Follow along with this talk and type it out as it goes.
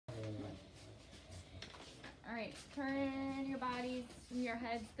right, turn your bodies and your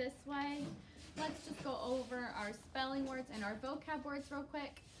heads this way. Let's just go over our spelling words and our vocab words real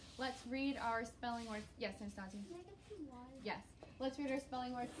quick. Let's read our spelling words. Yes, Anastasia? Can I get some water? Yes. Let's read our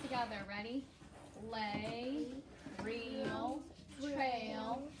spelling words together. Ready? Lay, real,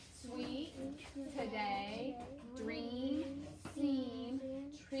 trail, sweet, today, dream, seem,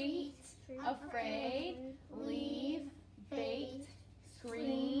 treat, afraid, leave, bait,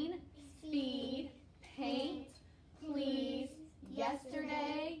 screen, speed, paint, please,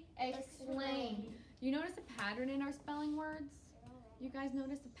 yesterday, explain. You notice a pattern in our spelling words? You guys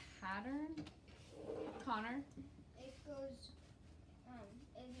notice a pattern? Connor? It goes,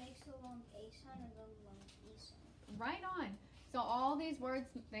 it makes a long A sound and a long E sound. Right on. So all these words,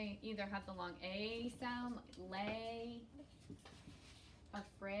 they either have the long A sound, like lay,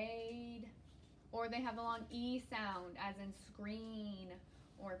 afraid, or they have the long E sound, as in screen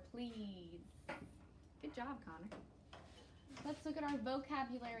or please. Good job, Connor. Let's look at our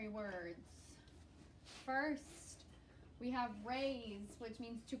vocabulary words. First, we have raise, which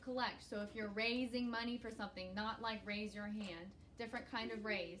means to collect. So if you're raising money for something, not like raise your hand, different kind of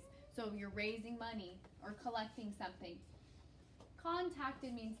raise. So you're raising money or collecting something.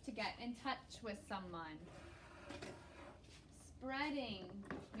 Contacted means to get in touch with someone. Spreading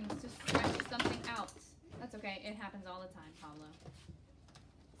means to stretch something out. That's okay, it happens all the time, Pablo.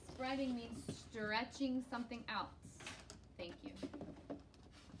 Spreading means stretching something out. Thank you.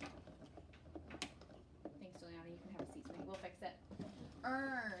 Thanks, Juliana. You can have a seat, sweetie. We'll fix it.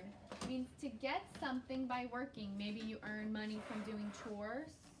 Earn means to get something by working. Maybe you earn money from doing chores.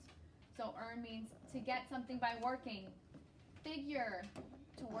 So earn means to get something by working. Figure,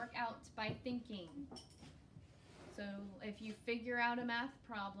 to work out by thinking. So if you figure out a math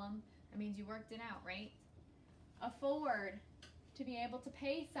problem, that means you worked it out, right? Afford, to be able to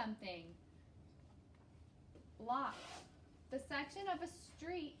pay something. Lot, the section of a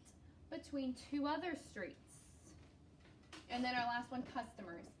street between two other streets. And then our last one,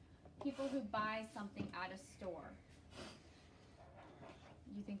 customers, people who buy something at a store.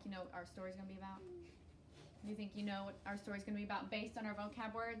 You think you know what our story's gonna be about? You think you know what our story's gonna be about based on our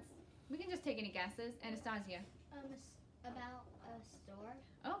vocab words? We can just take any guesses. Anastasia? About a store.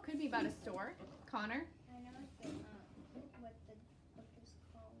 Oh, could be about a store. Connor? I know what the book is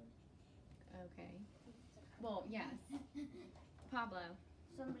called. Okay. Well, yes. Pablo?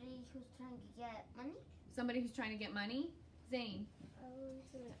 Somebody who's trying to get money. Somebody who's trying to get money? Zane? I was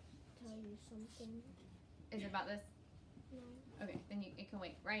gonna tell you something. Is it about this? No. Okay, then it can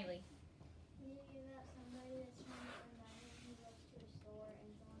wait. Riley? Maybe about somebody that's trying to earn money who goes to a store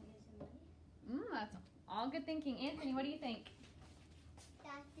and someone gives him money. That's all good thinking. Anthony, what do you think?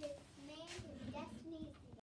 That's it.